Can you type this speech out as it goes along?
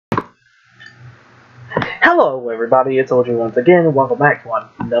Hello everybody, it's OG once again. Welcome back to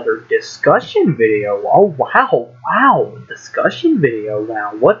another discussion video. Oh wow, discussion video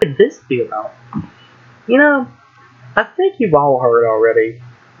now. What could this be about? You know, I think you've all heard already.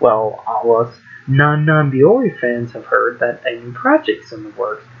 Well, all us non-Biyori fans have heard that a new project's in the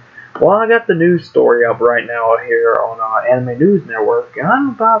works. Well, I got the news story up right now here on Anime News Network, and I'm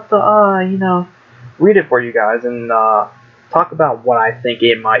about to, read it for you guys and talk about what I think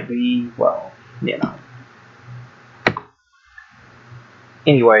it might be. Well,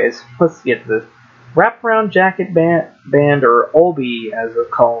 Anyways, let's get to this. Wraparound Jacket Band, or Obi as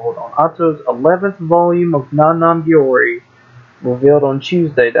it's called, on Ato's 11th volume of Biyori, revealed on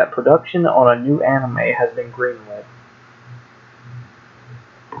Tuesday that production on a new anime has been greenlit.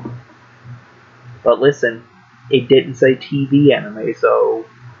 But listen, it didn't say TV anime, so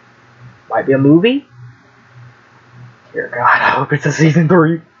might be a movie? Dear God, I hope it's a season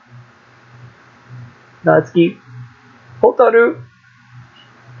 3. Natsuki, Hotaru,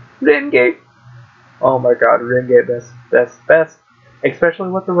 Renge. Oh my God, Renge, best. Especially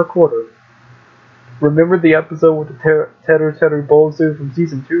with the recorder. Remember the episode with the Teru Bozu from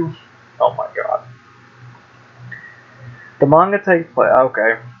season 2? Oh my God. The manga takes place.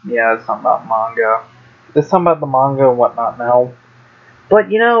 Okay, yeah, it's talking about manga. It's talking about the manga and whatnot now.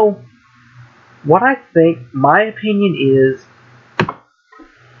 But what I think, my opinion is,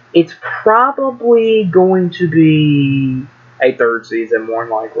 it's probably going to be a 3rd season, more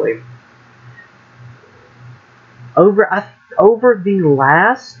than likely. Over the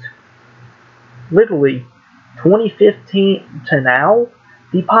last, literally, 2015 to now,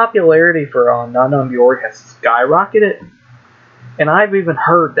 the popularity for Biyori has skyrocketed. And I've even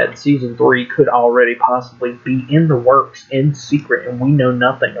heard that season 3 could already possibly be in the works in secret, and we know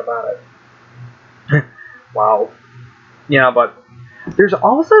nothing about it. Wow. Yeah, but there's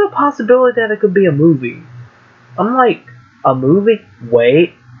also the possibility that it could be a movie. I'm like, a movie?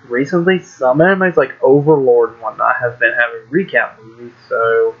 Wait, recently some animes like Overlord and whatnot have been having recap movies,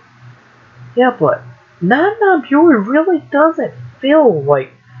 so yeah, but Biyori really doesn't feel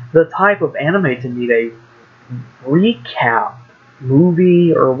like the type of anime to need a recap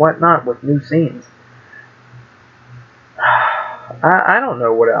movie or whatnot with new scenes. I don't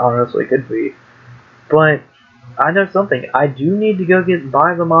know what it honestly could be, but I know something. I do need to go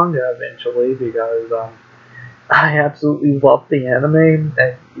buy the manga eventually because I absolutely love the anime,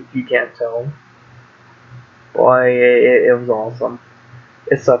 if you can't tell. Boy, it was awesome.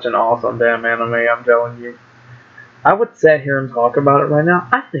 It's such an awesome damn anime, I'm telling you. I would sit here and talk about it right now.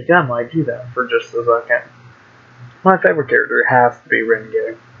 I think I might do that for just a second. My favorite character has to be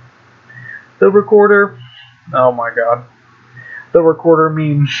Renge. The recorder, oh my God. The recorder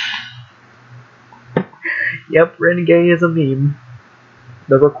meme. Yep, Renge is a meme.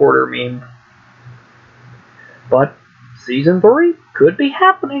 The recorder meme. But season 3 could be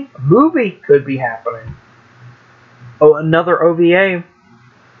happening. A movie could be happening. Oh, another OVA.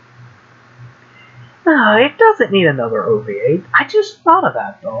 No, it doesn't need another OVA. I just thought of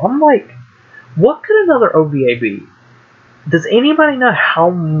that though. I'm like, what could another OVA be? Does anybody know how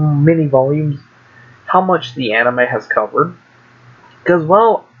many volumes, how much the anime has covered? Because,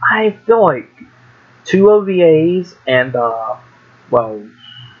 well, I feel like 2 OVAs and, well, I'm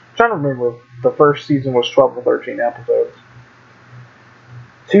trying to remember, the first season was 12 or 13 episodes.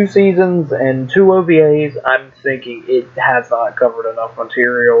 2 seasons and 2 OVAs, I'm thinking it has not covered enough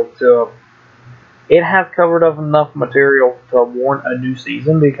material to... It has covered enough material to warrant a new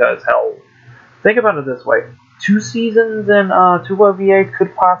season because, hell, think about it this way. 2 seasons and 2 OVAs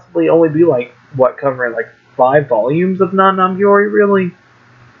could possibly only be like, what, covering like 5 volumes of Biyori, really?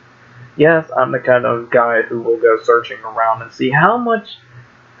 Yes, I'm the kind of guy who will go searching around and see how much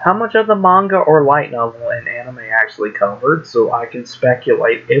of the manga or light novel and anime actually covered, so I can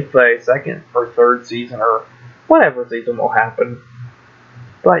speculate if a 2nd or 3rd season or whatever season will happen.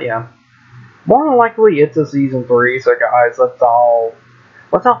 But yeah, more than likely it's a season 3, so guys, let's all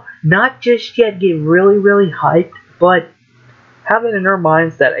not just yet get really hyped, but have it in our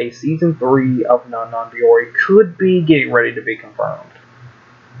minds that a season 3 of Biyori could be getting ready to be confirmed.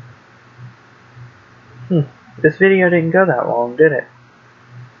 This video didn't go that long, did it?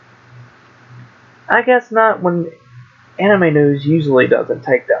 I guess not, when anime news usually doesn't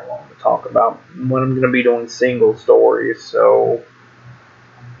take that long to talk about when I'm going to be doing single stories, so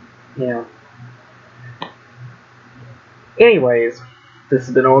yeah. Anyways, this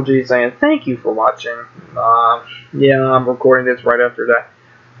has been OG saying thank you for watching. Yeah, I'm recording this right after that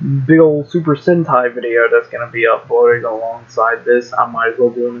big old Super Sentai video that's going to be uploaded alongside this. I might as well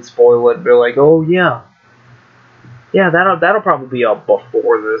go and spoil it and be like, oh yeah. Yeah, that'll probably be up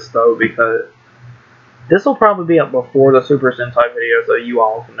before this though, because This will probably be up before the Super Sentai video, so you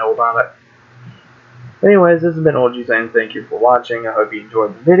all can know about it. Anyways, this has been OG saying thank you for watching. I hope you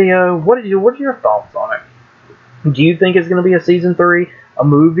enjoyed the video. What are your thoughts on it? Do you think it's going to be a season 3, a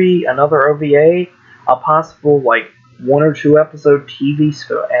movie, another OVA, a possible like 1 or 2 episode TV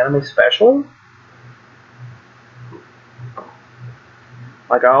anime special?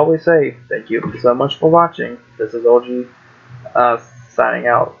 Like I always say, thank you so much for watching. This is OG signing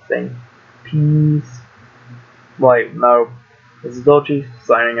out, saying peace. Wait, no, this is OG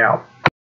signing out.